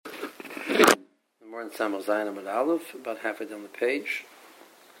We're in Samach Zayin Amud Aleph, about halfway down the page.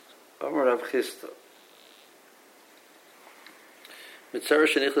 Amar Rav Chisda. Mitzara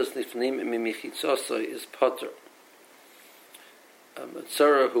shenichlas nifnim mimichitzosoi is potter. A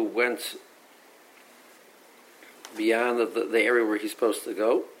Mitzara who went beyond the area where he's supposed to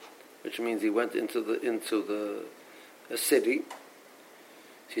go, which means he went into the city.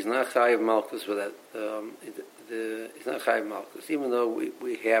 He's not chayiv malchus for that. He's not chayiv malchus, even though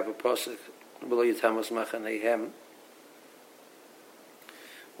we have a pasuk below Yitamas Machaneihem,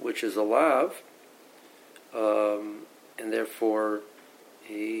 which is a lav, and therefore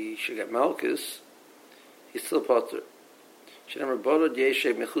he should get malchus. He's still potter. Shenemar bodod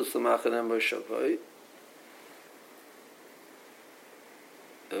yeshev mechutz l'machanem b'shavoi.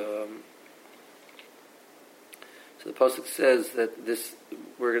 So the pasuk says that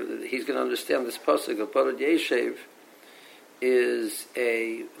he's going to understand this pasuk of bodod yeshev is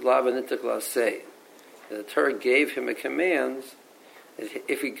a lav anitik laseh. The Torah gave him a command that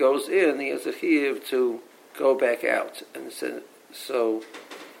if he goes in, he has a chiyuv to go back out, and so.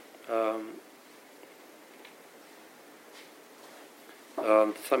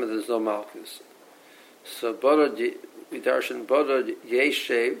 Tell me there's no malchus. So we darshan bodod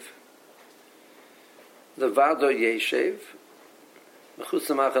yeshev, the vado yeshev, mechutz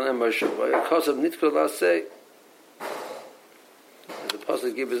l'machanem b'shavoi, because of nitkul laseh. The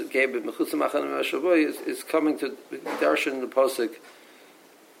pasuk gave it mechutz l'machanem b'shavoi is coming to darshan the pasuk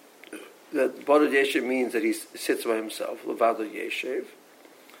that bodod yeshev means that he sits by himself. Levado yeshev.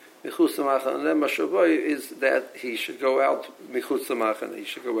 Mechutz l'machanem b'shavoi is that he should go out. Mechutz l'machanem, he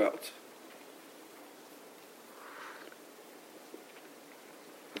should go out.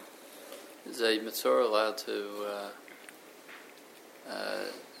 Is a Mitzvah allowed to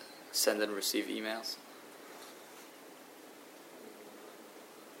send and receive emails?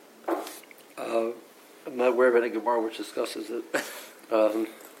 I'm not aware of any Gemara which discusses it. Is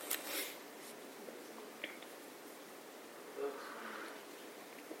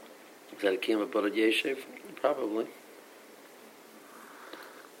that a kiyum of bodod yeshev? Probably.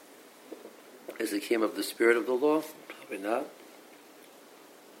 Is it a kiyum of the spirit of the law? Probably not.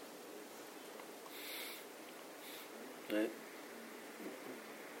 Right.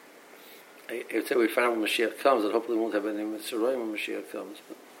 I would say we find out when Mashiach comes, and hopefully we won't have any Mitzrayim when Mashiach comes.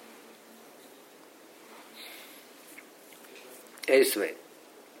 Esvei.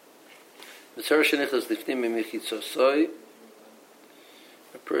 Mitzvah shenichlas lifnim mimichitzosoi.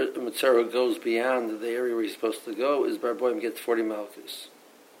 A Mitzvah who goes beyond the area where he's supposed to go is barboim gets 40 malchus.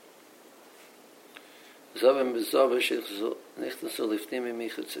 Zavim b'zava shenichlas lifnim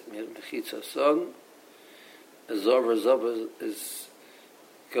mimichitzosoi. A Zava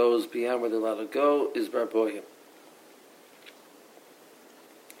goes beyond where they're allowed to go, is barboyim.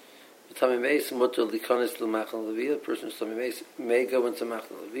 The Tamei Mutter Likonis L'Machal Leviyah. The person who's Tamei may go into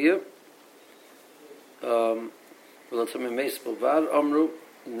Machal Leviyah. Well, the Tamei Bovad Amru.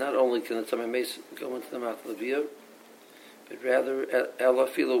 Not only can the Tamei go into the Machal Leviyah, but rather Ela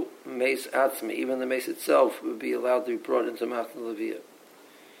Filu Meis Atzmi, even the mace itself would be allowed to be brought into Machal Leviyah.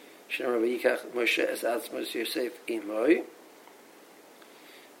 Moshe es Atzmos Yosef Imoy.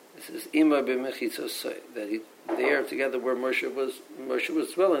 This is Imoy b'mechitzosoi, that he there together where Moshe was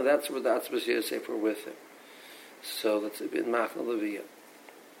dwelling. That's where the Atzmos Yosef were with him. So that's in Machal Leviyah.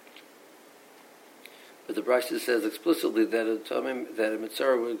 But the Brisa says explicitly that a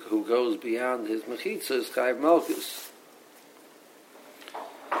Mitzvah who goes beyond his mechitzah is chayiv malchus.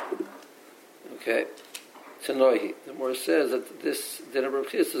 Okay. Tanoihi. The Gemara says that this din of Rav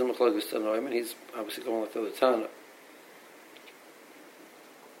Chisda is a machlokes Tanoim, and he's obviously going like the other Tana.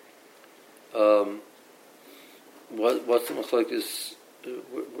 What's the machlokes in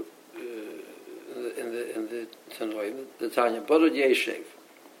the Tanoim? The Tanya bodod yeshev,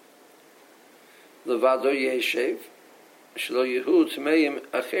 levado yeshev, shelo yehu tmeim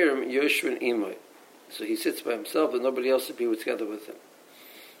acherim yoshvin imoy. So he sits by himself, and nobody else to be together with him.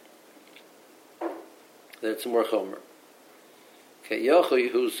 That it's more chomer. Okay, Yochu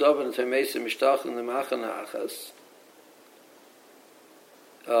Yehu Zovan Tameisa Mishtachin Lemachana Achas.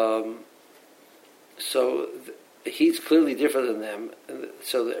 So he's clearly different than them, and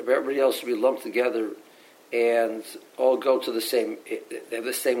so that everybody else will be lumped together and all go to the same. They have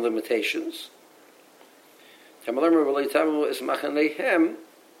the same limitations. Plural.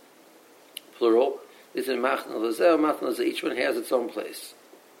 It's in Machna Lazel. Machna Lazel. Each one has its own place.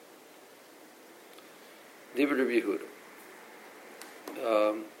 Divrei Rabbi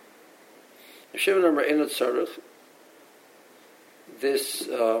Yehuda. Shiva number Enot Tzarech. This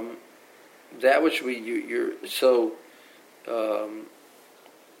that which you're so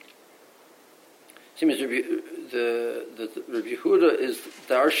Seems the Rabbi Yehuda is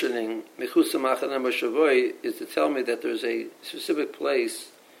darshaning Mechusa Machane Moshavoi is to tell me that there's a specific place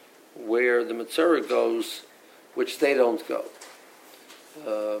where the Mitzvah goes, which they don't go.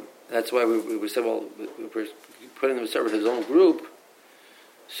 That's why we said, well, we're putting the Mitzvah in his own group,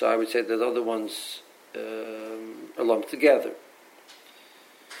 so I would say that other ones are lumped together.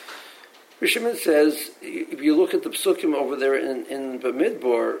 Rishonim says, if you look at the Pesukim over there in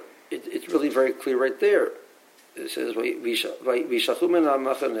Bamidbar, it's really very clear right there. It says, "V'yishachu min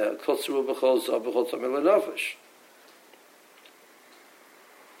ha'machaneh kol tzuru b'chol zav b'chol tamei lenafesh."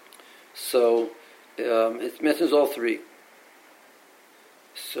 So it mentions all three.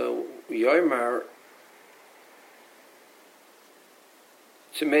 So Yoimar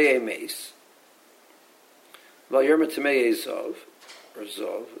Timei Meis, Yoimar Timei Zav or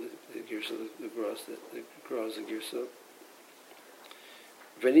Zav, the gross the Girsa.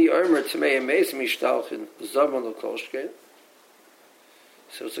 V'ni Yoimar Timei Meis Mishtalchin Zav on the Kolshkein.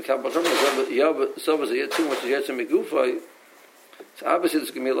 So it's a kabbal Zav is a yet too much yet to megufay. So obviously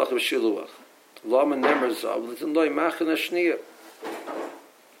it's going to be a lot of shiluach. Lama nemer Zav. L'tin loy machan hashniya.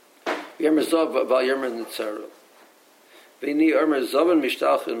 Yomer Zav v'al Yomer Nitzara. V'ni Yomer Zav and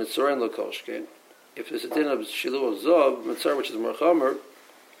Mishtalchin Mitzora and Lokoshkein. If there's a din of shiluach Zav, Mitzara, which is more chomer,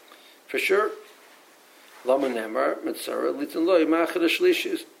 for sure. Lama Nemar, Mitzara, Litin Loi, Machad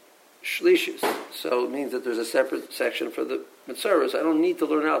Shlishis. So it means that there's a separate section for the Mitzaras. I don't need to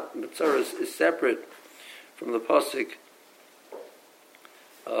learn out. Mitzaras is separate from the Pasuk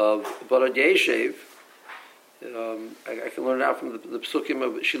of Barad Yeshev. I can learn out from the Pesukim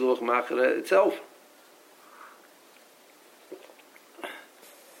of Shiluach Machad itself.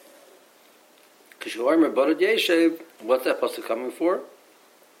 Kishuarmer Barad Yeshev, what's that Pasuk coming for?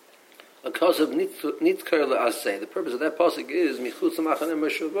 Because of nitkar le'aseh. The purpose of that pasuk is michutz machane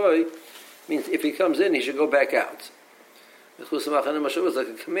moshavoi, means if he comes in, he should go back out. Michutz machane moshavoi is like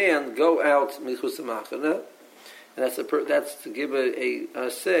a command: go out michutz machane, and that's to give a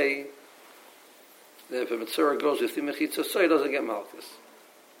say that if a mitzvah goes with the mechitza, so he doesn't get malchus.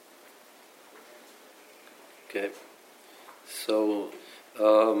 Okay, so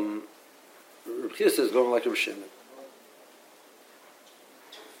Reb Chia is going like Reb Shimon.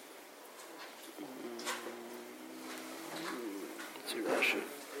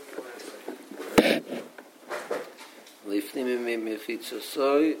 It's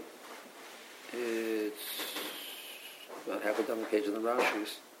about halfway down the page in the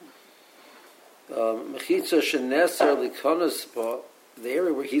Rashis. Mechitza sheneser likonas spot, the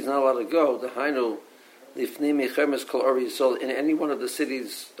area where he's not allowed to go, the hainu lifnim mechemes kol or Yisrael, in any one of the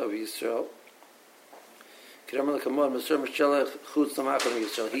cities of Yisrael. He's even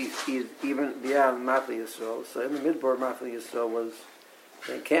beyond Matli Yisrael. So in the midbar, Matli Yisrael was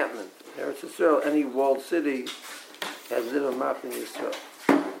the encampment. Eretz Yisrael, any walled city has a little Matli Yisrael.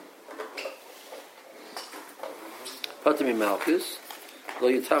 Patimi Malchus, Lo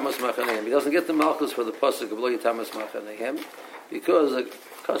Yitamas Machanehem. He doesn't get the Malchus for the pasuk of Lo Yitamas Machanehem because of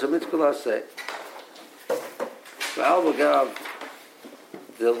Mitzkul Haseh. Ba'al B'gav,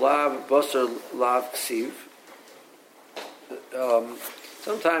 the Lav Basar Lav Ksiv.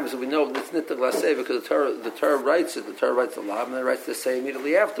 Sometimes we know it's Nittach Laseh because the Torah writes it. The Torah writes the Lav, and then writes the Say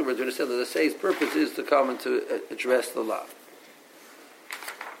immediately afterwards. We understand that the Say's purpose is to come and to address the Lav.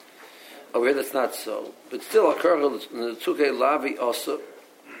 Over here, that's not so. But still, the Tzukei Lavi also.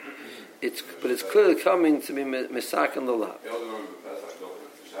 It's clearly coming to be Misak and the Lav.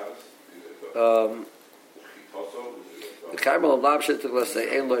 The Karmel of Lav Shettach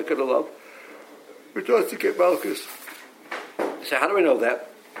Laseh Ein Lo Yikad Lav. We're trying to get Malchus. So how do we know that?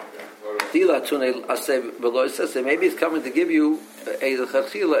 Maybe it's coming to give you a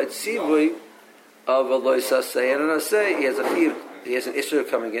tzivui of a lois asay and an asay. He has a chiv. He has an issue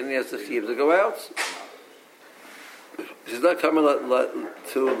coming in. And he has the chiv to go out. He's not coming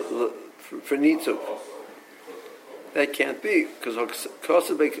for nitzuk. That can't be because there's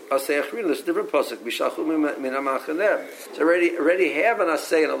a different pasuk. So already have an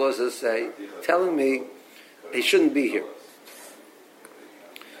asay and a lois asay telling me he shouldn't be here.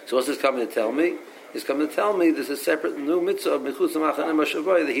 So what's this coming to tell me? He's coming to tell me there's a separate new mitzvah of Mechutz Machane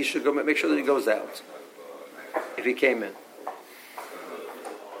Moshavoi that he should go make sure that he goes out if he came in.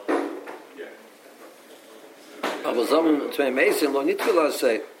 Because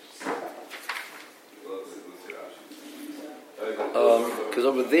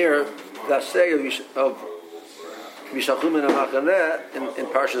over there, the say of Mishachum and Machane in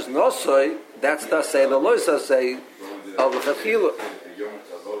Parshas Nosoi, that's the say the Lois say of the Chachila.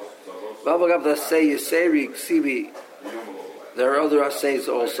 The There are other assays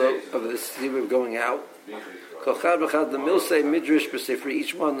also of the sifri going out. The milsei midrash b'sifri.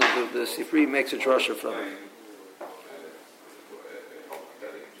 Each one the sifri makes a drasha from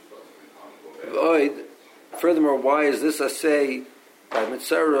it. Furthermore, why is this assay by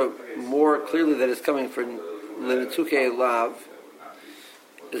Mitzara more clearly that it's coming from Linatuke Lav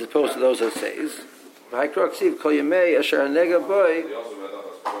as opposed to those assays?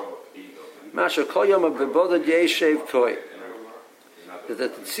 That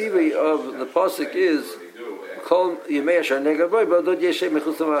the tzivui of the pasuk is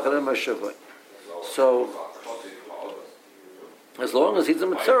so as long as he's a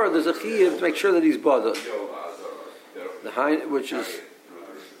Mitzara, there's a chiyuv to make sure that he's bothered. The hind, which is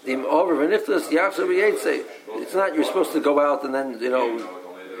the over v'nichtas yachzer b'yetze. It's not you're supposed to go out and then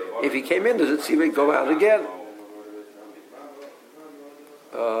if he came in, does it see me go out again?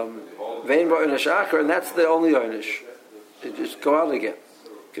 Vein ba'onish and that's the only oynish. You just go out again.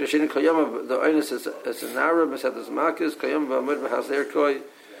 The oynish is a nara b'setas makas kayom v'amud v'hazer koi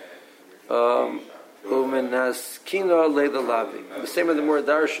u'menas kino le'da lavi. The same with the more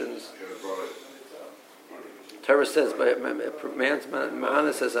darshans. Torah says, but man's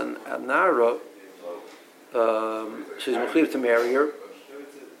ma'ana says a nara, she's mechuyev to marry her,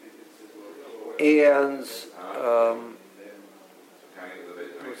 and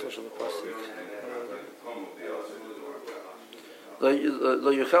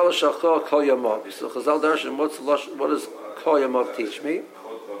lo yuchal shachol kol yamav. So Chazal darshan, what does kol yamav teach me?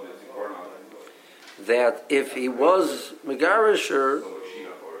 That if he was megarisher,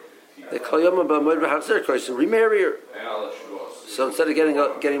 the kol yamav b'amod v'hachzer koi, so remarry her. So instead of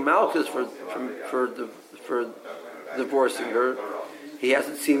getting malchus for divorcing her, he has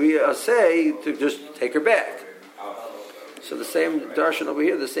to see a say to just take her back. So the same darshan over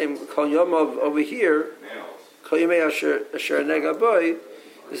here, the same kol yamav over here, kol yamei asher nega boy,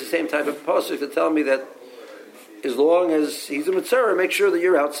 is the same type of pasuk to tell me that as long as he's a mitzvah, make sure that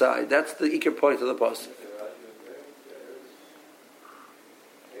you're outside. That's the ikar point of the pasuk.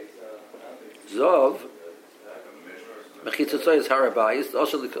 Zov mechitzatzoi is harabayis.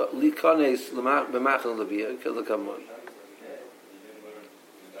 Also likanes b'machal levia k'lekamon.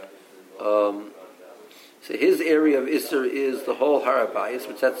 So his area of Isser is the whole harabayis,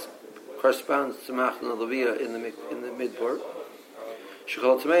 which that corresponds to machal levia in the midbar.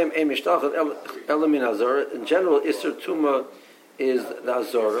 Shekol tameim ein mishtachat elamin azora. In general, Isser tuma is the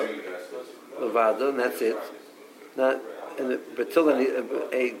azora levada, and that's it. But till then,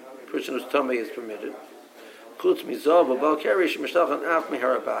 a person whose tummy is permitted. Chutz mizav v'bal kerish mishtachan af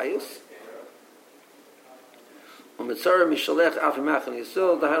meharabayis. U'mitzara mishalech af machal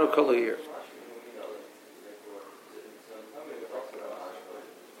yisil dahanu kol year.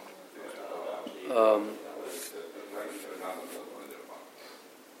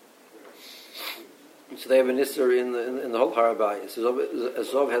 So they have an isser in the whole harabayis.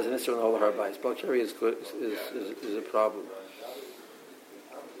 Zov has an isser in the whole harabayis. Balkari is a problem.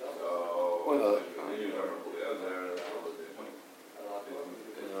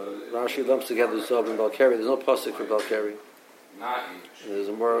 Rashi lumps together Zov and Balkari. There's no pasuk for Balkari. There's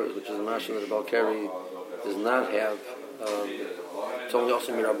a more, which is a mashal that Balkari does not have. It's only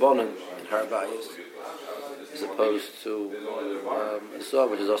also mirabonin in harabayis, as opposed to Zov,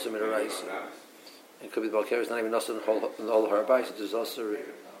 which is also mirarais. It could be the Balkari. It's not even also in the whole harabayis. It is also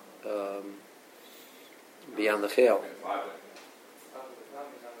beyond the chel.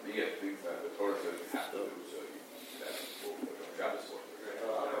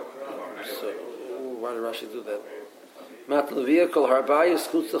 So why did Rashi do that? Mat levia kol harabayis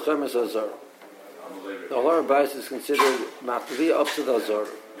chutz lechem es azor. The whole harabayis is considered mat levia up to the azor.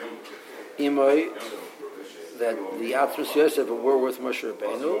 Imoy, that the Atros Yosef were with Moshe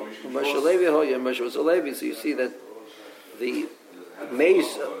Rabbeinu, Moshe Levi Hoya, Moshe was a Levi. So you see that the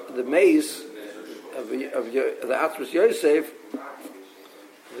mace of the Atros Yosef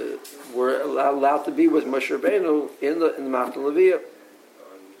were allowed to be with Moshe Rabbeinu in the Matan Leviah.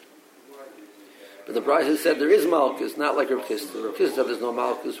 But the Brisa said there is Malchus, not like Rav Chisda. Rav Chisda said there's no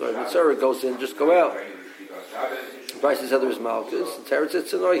Malchus. When Mitzvah goes in, just go out. The Brisa said there is Malchus. The Teretz said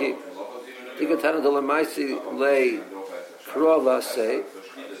Tzanoihi. Tigatana de Lamaisi lay Krola say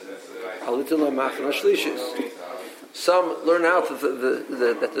Alitila Machna Shlishis. Some learn out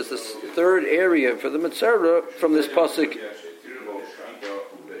that there's this third area for the Mitzvah from this pasuk,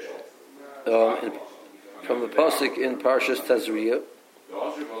 from the pasuk in Parshas Tazria,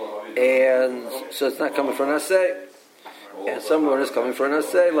 and so it's not coming for an assay, and some learn it's coming for an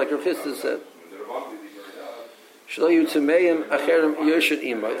assay, like Rav Chisda said. Shlo Yutzmeim Acherim Yoshet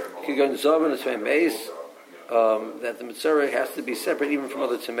Imay Kigon Zav and Tzvei Meis that the Mitzvah has to be separate even from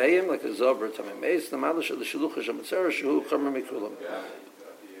other Tameim, like a Zov or Tamei Meis. The Malish of the Shalucha Shal Mitzvah Shehu Chomer Mikulam.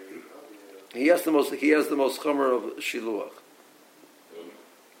 He has the most Chomer of Shiluach.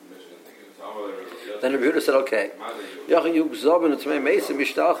 Then Rabbi Yehuda said, okay,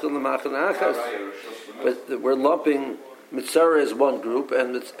 but we're lumping Mitzvah as one group,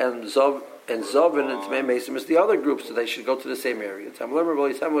 and Zov and Tamei Mesim is the other group, so they should go to the same area.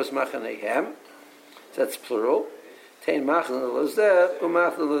 That's plural. Tein Machan Lazeh,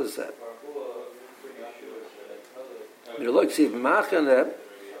 Umachan Lazeh. You look, see, Machan,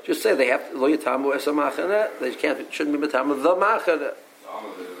 just say they have to, Lo Yitamu Es Machan, they shouldn't be Matamu the Machan.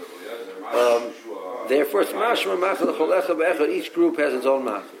 Therefore, it's Mashma Machan Cholecha Be'echad, each group has its own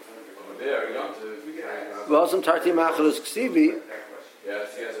Machan. Well, some Tarti Machan is Ksivi.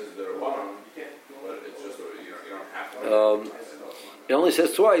 It only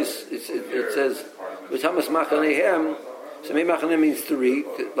says twice. It says, "V'tamas machanehem." So maybe machanehem means three.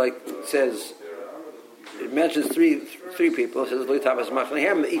 Like it says, it mentions three people. It says "V'tamas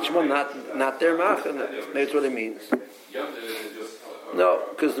machanehem." Each one not their machane. Maybe that's what it means. No,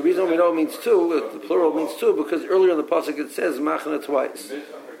 because the reason we know it means two, the plural means two, because earlier in the pasuk it says machane twice.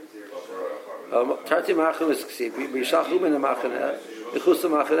 Tarti machane is ksivi. B'yishalchu min machane. B'chusa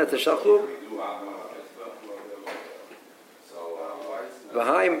machane teshalchu. So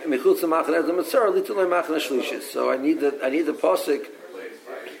I need the pasuk,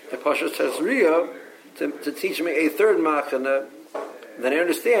 the pasuk Tazriya, to teach me a third machana. Then I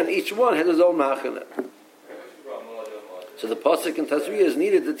understand each one has his own machana. So the pasuk in Tazriya is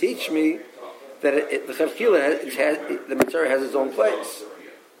needed to teach me that the Chavkila the Mitzvah has its own place.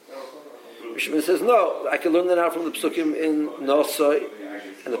 Rishon says no, I can learn that out from the psukim in Nosoi,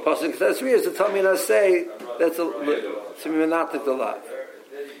 and the pasuk in Tazriya is to tell me not to say that's a not the lot.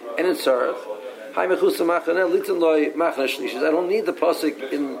 And in Sarach, I don't need the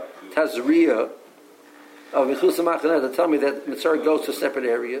pasuk in Tazriya of Mechusa Machaneh to tell me that Mitzvah goes to a separate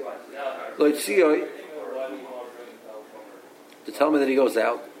area. To tell me that he goes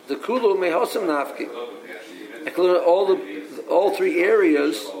out. The Kulu Mehosam Nafki. I can learn all three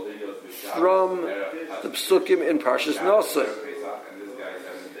areas from the psukim in Parshas Nosai.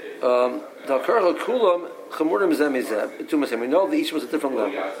 Dalkarcha Kulam. We know that each was a different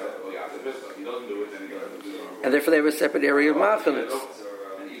level, and therefore they have a separate area of machanos.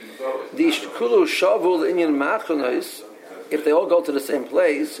 The shkulu shavul inyan machanos, if they all go to the same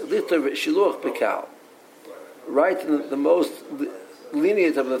place, shiluach bekal, right? In the most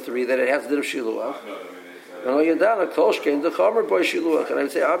lenient of the three, that it has to do with shiluach. And I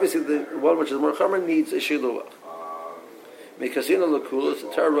would say obviously the one which is more chomer needs a shiluach. Because the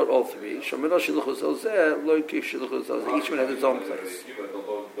Torah wrote all three. Each one has its own place.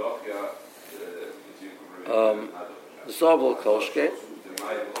 The Zov Kolshke.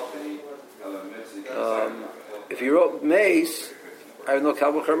 If you wrote Mace, I have no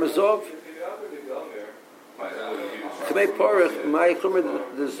Kabul Chomer Zov. Kamei Porach, my Chomer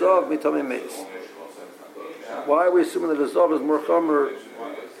the Zov mitamei Mace. Why are we assuming that the Zov is more Chomer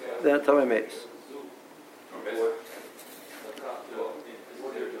than Tamei Mace?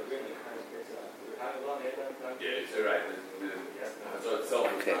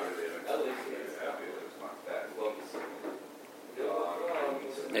 Okay.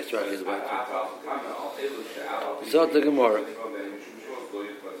 Next one is about Zot the Gemara.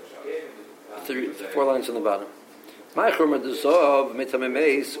 4 lines on the bottom. My chomer the Zov mitamei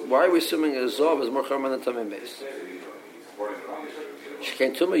Meis. Why are we assuming a Zov is more chomer than Tamei Meis? She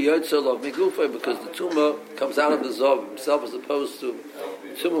came Tuma Yodza Lov Migufa, because the Tuma comes out of the Zov himself as opposed to the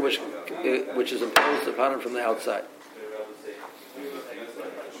Tuma which is imposed upon him from the outside.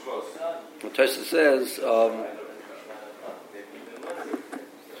 Tosha says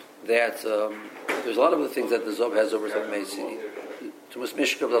that there's a lot of the things that the Zov has over Tamei Meis. Tumas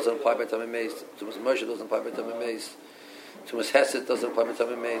Mishkav doesn't apply by Tamei Meis. Tumas Moshe doesn't apply by Tamei Meis. Tumas Hesed doesn't apply by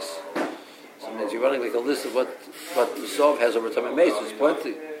Tamei Meis. So it means you're running like a list of what the Zov has over Tamei Meis. There's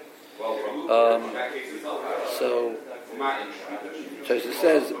plenty. So Tosha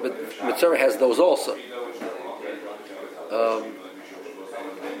says, but Mitzvah has those also.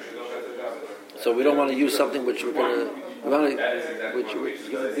 So we don't want to use something which which is going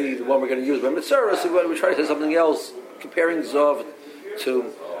to be the one we're going to use by Mitzvah. So we try to say something else, comparing Zov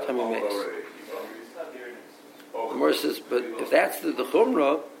to Tamei Meis. The Gemara says, but if that's the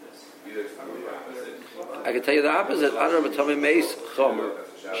Chumrah, I can tell you the opposite. Adar b'Tamei Meis Chomer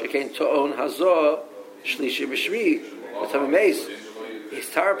shekein to'on hazor shlishi b'shvi. Tamei Meis, his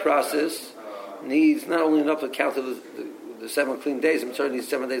entire process needs not only enough to count to the 7 clean days, but certainly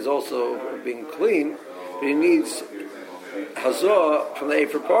 7 days also of being clean. but he needs hazor from the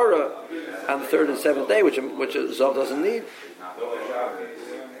Efer Parah on the third and seventh day, which a Zov doesn't need.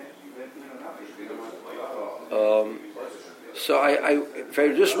 So if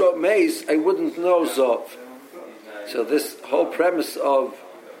I just wrote Mace, I wouldn't know Zov. So this whole premise of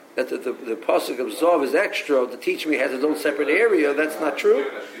that the pasuk of Zov is extra to teach me has its own separate area, that's not true.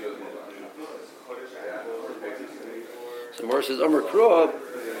 So Mor says Amar Krov,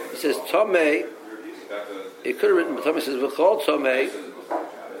 he says Tomei. He could have written, but Tomei says V'chol Tomei.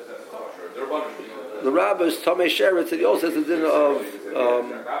 The rabbis Tomei Sheretz, and he also says the dinner of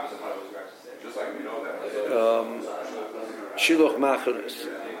Shiluch Machanos.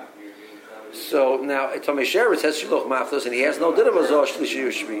 So now Tomei Sheretz has Shiluch Machanos, and he has no din of Azor Shlishi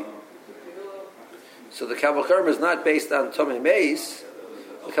Ushvi. So the Kavach Karma is not based on Tomei Meis.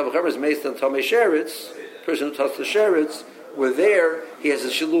 The Kavach Karma is based on Tomei Sheretz. The person who touched the Sheretz, where there he has a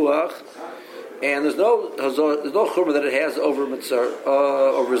Shiluach, and there's no Churma that it has over Mitzvah,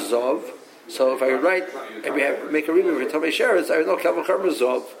 over Zov. So if I write, if we make a review for Tomei Sheretz, I would know Kavach Karma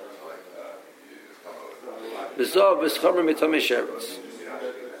Zov. The Zov is Churma mit Tomei Sheretz.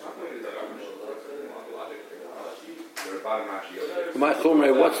 My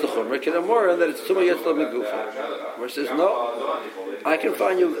chumrah, what's the chumrah? Can I more that it's tuma yetzla megufa? Where it says no, I can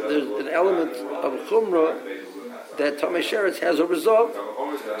find you. There's an element of chumrah that Tomei Sheretz has over Zov.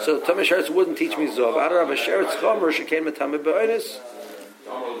 So Tomei Sheretz wouldn't teach me Zov. Out of a Sheretz chumrah, she came with Tamei B'onis.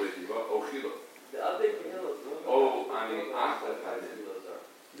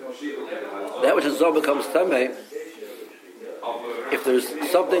 That which is Zov becomes Tamei. If there's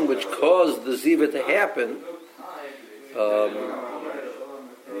something which caused the ziva to happen.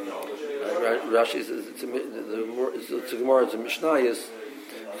 Rashi says it's a Gemara, it's a Mishnayos,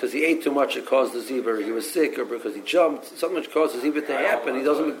 because he ate too much, it caused the ziva, or he was sick, or because he jumped, something which caused the ziva to happen, he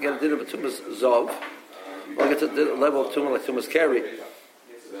doesn't get a din of a tumas zov, or gets a level of tumah like tumas carry.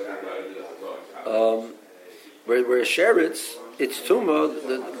 Where sheretz, it's tumah,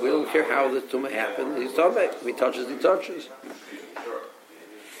 we don't care how the tumah happened, he's tamei, if he touches, he touches.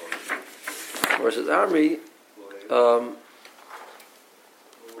 Versus Amri,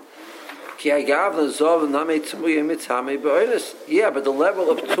 yeah, but the level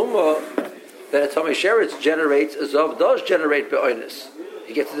of tumah that a Tomei Sheretz generates, a Zov does generate be'onis.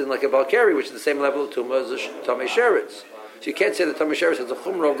 He gets it in like a Valkyrie, which is the same level of tumah as a Tomei Sheretz. So you can't say that Tomei Sheretz has a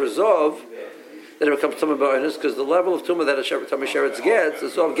chumrah over Zov, that it becomes tumah be'onis, because the level of tumah that a Tomei Sheretz gets, a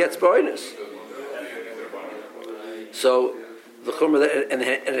Zov gets be'onis. So the chumrah that, and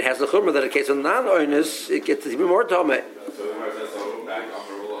it has the chumrah that in case of non-onis, it gets even more tamei.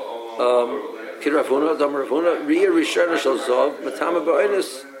 Kirafuna, Damarafuna, Ria Rishana Shal Zov, Matama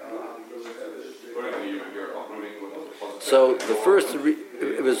Ba'onis. So the first, if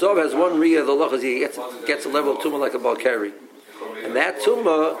a Zov has one Ria, the Lachas, he gets a level of tumah like a Balkari. And that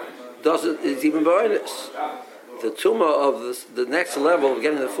tumah is even Ba'onis. The tumah of the next level of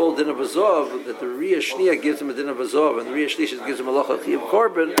getting the full din of a Zov, that the Ria Shnia gives him a din of a Zov, and the Ria Shlisha gives him a Lacha Chiyav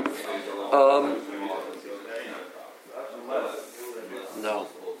Korban. No.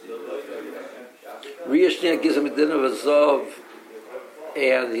 Ria Shnia gives him a din of a Zov,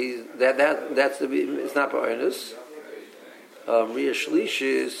 and it's not Ba'onis. Ria Shlish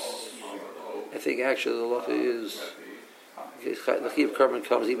is, I think actually the Lacha is, the Chiyav Korban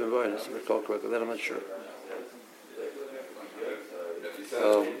comes even Ba'onis, if I recall correctly, that I'm not sure.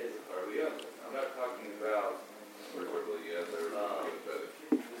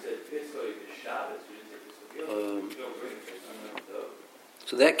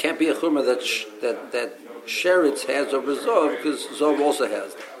 So that can't be a chumrah that sheretz has over Zov, because Zov also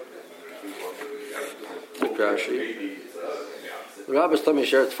has that. Rashi. The Rabbis Tomei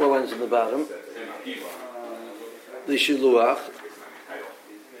Sheretz, 4 lines in the bottom. The Shiluach.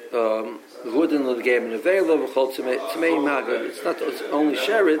 Wooden the game in Avela, Tzmei Maga. It's not only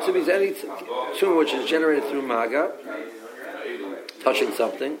sheretz, it means any tumor which is generated through Maga, touching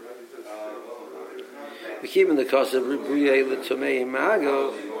something. We keep in the cause of Ribriye the Tzmei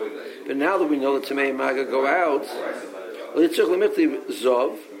Maga, but now that we know that Tzmei Maga go out,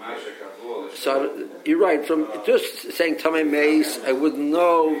 Zov. So you're right, from just saying Tamei Meis, I wouldn't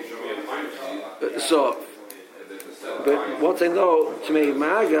know Zov. But once I know Tzmei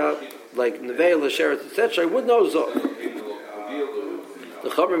Maga, like Nevela, Sheretz, etc., I would know Zov. The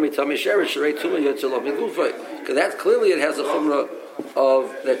Chumrah mitamei Sheretz Sherei Tumah Yotzei Lo Migufa, because that clearly it has a Chumrah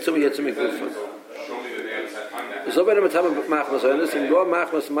of that Tumah Yotzei Migufa. Zov better mitamei Machmas Onis and Raw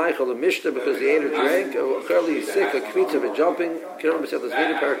Machmas Michael the Mishnah because he ate or drank, or clearly sick, a kvitza of jumping. Kiram said this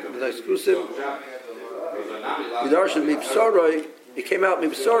later part of the next Kusim. Vidarshan Mipsoroi It came out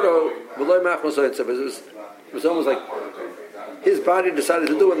mibsoro v'loy machmas ha'etzav. It was almost like his body decided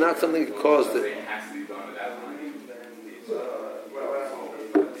to do it, not something that caused it.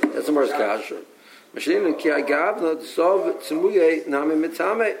 That's the most kasher.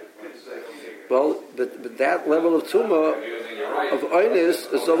 Well, but that level of tumah of oinus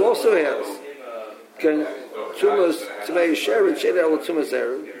the Zov also has. Tumah tumah sheret sheret al tumah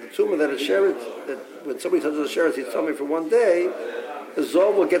zera. The tumah that is sheret, that when somebody touches the sheret, he's tummy for one day. The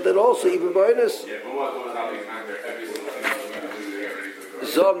Zov will get that also, even by oinus.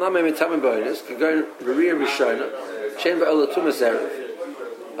 Zov namei mitamim b'oinus. K'gayin v'riyah rishayna shein ba'al tumah zera.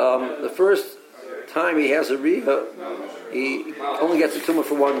 The first time he has a riha, he only gets a tumah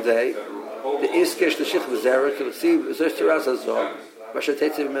for one day. The iskish the shich v'zera to receive zeshtiras hazov.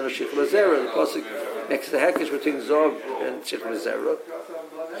 Mashatetzi v'menu shich v'zera. The pasuk makes the hekish between zov and shich v'zera.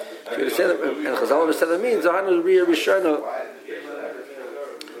 So you say that, and Chazal said that means zahanu riya rishona.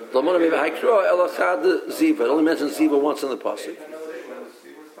 Lamona maybe haikro elachad ziva. It only mentions ziva once in the pasuk.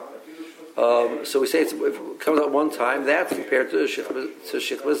 So we say if it comes out one time, that's compared to shich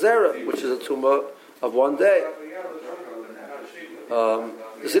v'zera, which is a tumah of one day.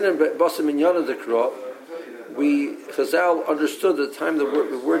 We Chazal understood that the time the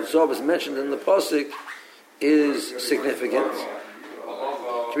word Zov is mentioned in the pasuk is significant.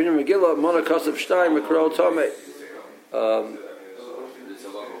 Megillah Mona Kosav Shtayim Mikro Tomei.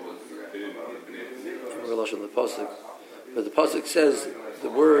 The pasuk, but the pasuk says the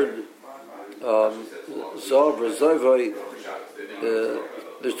word Zov or Zovoi.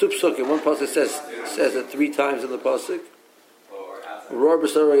 There's two psukim. One pasuk says it three times in the pasuk. Roar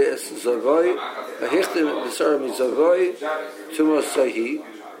b'saray es zavoi, ahichtim b'saray mizavoi, tumos sahi.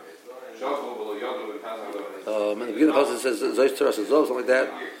 And the beginning of the pasuk says zoyis teras zov, something like that.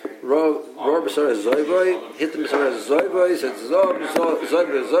 Roar b'saray zavoi, hichtim b'saray zavoi, says zov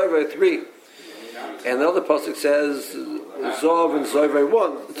zavoi three. And the other pasuk says zov and zavoi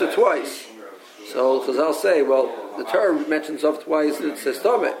one, it's twice. So Chazal say, well, the Torah mentions Zov twice, it says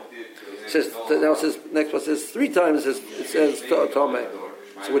Tomei. Now it says, next one says three times it says Tomei.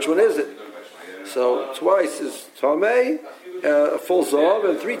 So which one is it? So twice is Tomei, a full Zov,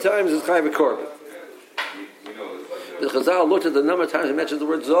 and three times is Chai V'Korban. The Chazal looked at the number of times it mentions the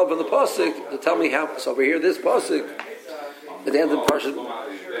word Zov in the pasuk to tell me how. So over here, this pasuk, at the end of Parshat,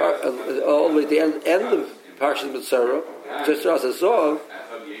 all the way at the end of Parshat Mitzvah, just as Zov,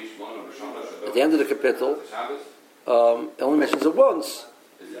 at the end of the capital, it only mentions it once.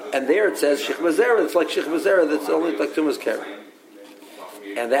 And there it says Shich V'zera. It's like Shich V'zera. That's only like Tumas Keri.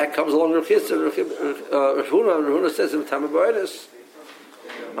 And that comes along with Rav Huna says in Tama B'Oinus,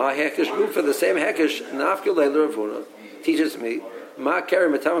 Hekesh Gufa, the same Hekesh, Nafkil Leila Rav Huna, teaches me, Ma Keri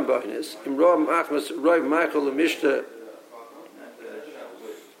Matama B'Oinus, Imroam Achmas, Roiv Michael, Lemishta,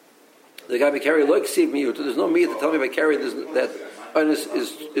 the guy by Keri, Loik Siv Miyut. There's no me to tell me by Keri that Oinus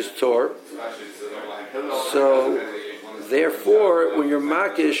is Tor. So, therefore, when you're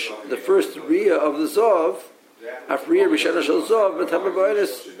makish, the first riyah of the zov, afriyah rishana shel zov,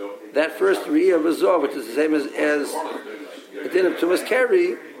 that first riyah of the zov, which is the same as the din of tumas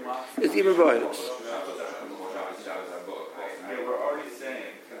keri, is even b'oinus.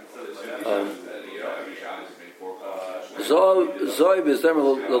 Zov is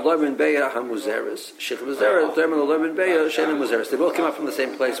dermal l'loimin beya hamuzeres. Shich v'zera is dermal l'loimin beya shena muzeres. They both come out from the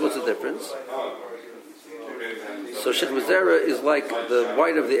same place. What's the difference? So Shich V'zera is like the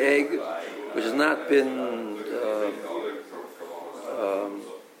white of the egg, which has not been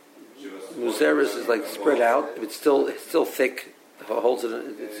Muzeris is like spread out. It's still thick. It holds it.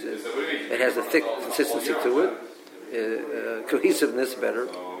 It has a thick consistency to it, cohesiveness better.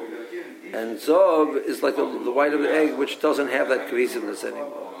 And Zov is like the white of the egg, which doesn't have that cohesiveness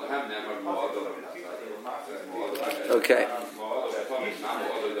anymore. Okay.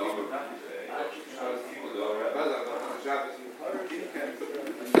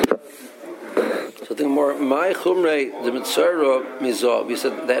 So think more. My chumrei the mitzvah mizov. We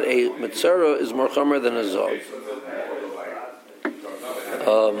said that a mitzvah is more chumrah than a zov.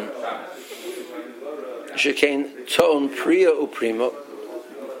 Shekain ton priya uprima.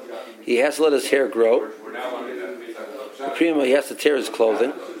 He has to let his hair grow. Uprima, he has to tear his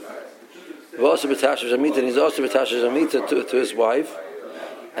clothing. Also b'tasher zamita, and he's also b'tasher zamita to his wife,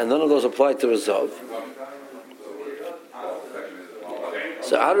 and none of those apply to a zov.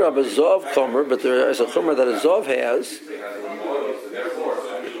 So Adarab is Zov Chomer, but there is a Chomer that a Zov has.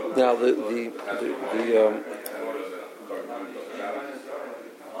 Now the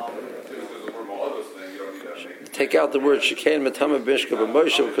take out the word Shekain Matama Bishka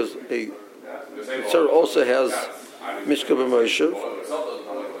B'Moshe, because a Mitzvah also has Mishka b'Moshev.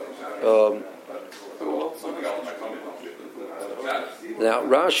 Now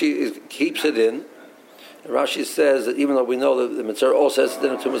Rashi keeps it in. Rashi says that even though we know that the Mitzvah also has the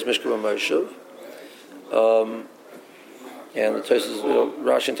din of Tumas Mishka b'Moshev, and the Tosfos,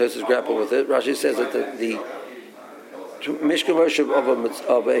 Rashi and Tosfos grapple with it. Rashi says that the Mishka b'Moshev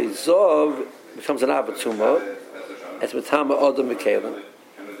of a Zov becomes an Abatuma. It's Matama Odom Mekalim.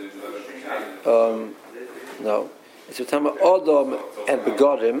 No, it's Matama Odom and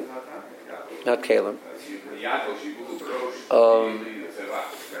Begodim, not Kalim.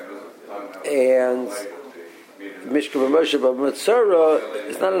 And Mishka b'Moshev of Mitzvah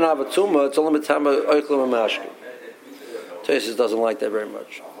is not an Abatuma. It's only Matama Oiklam and Mashkim. Tosfos doesn't like that very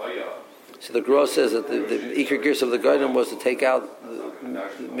much. So the Gros says that the Iker Girs of the Goyim was to take out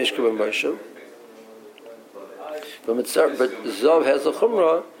the Mishka b'Moshev. But Zov has a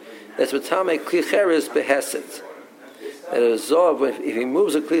Chumrah that's Matame Klicheres Beheset. That a Zov, if he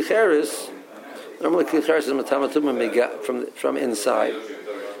moves a Klicheres, normally Klicheres is Matame Tumah from inside.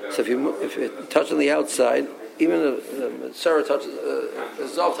 So if it touches on the outside, even if Sarah touches, the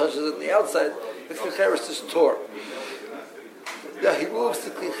Zov touches it on the outside, the Klicheres is tore. Now he moves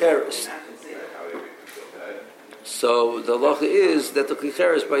the Klicheres. So the halacha is that the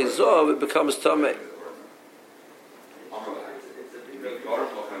Klicheres by Zov, it becomes Tameh.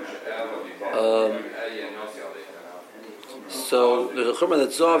 So there's a chumrah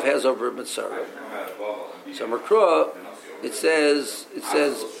that Zov has over Mitzvah. So Makra, it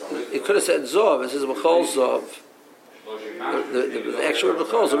could have said Zov. It says B'chol Zov. The actual word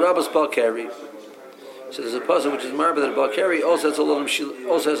B'chol is the Rabbis Balkari. So there's a puzzle which is Marba that Balkari also has a lot of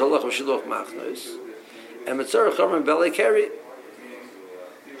Shiluch Machnos. And Mitzvah Chumrah Belei Keri.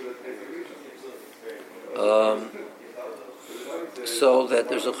 So that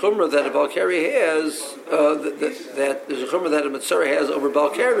there's a chumrah that a Balkari has, that there's a chumrah that a Mitzvah has over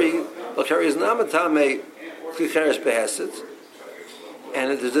Balkari. Balkari is namatame klicheres beheset,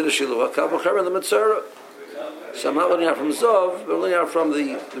 and there's a shiluach kal Balkari in the Mitzvah. So I'm not learning out from Zov, but I'm learning out from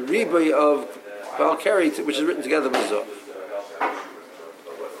the riboy of Balkari, which is written together with Zov.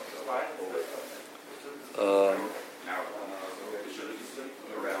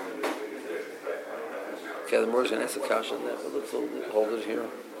 Okay, the more is going to ask a kasha on that, but let's hold it here.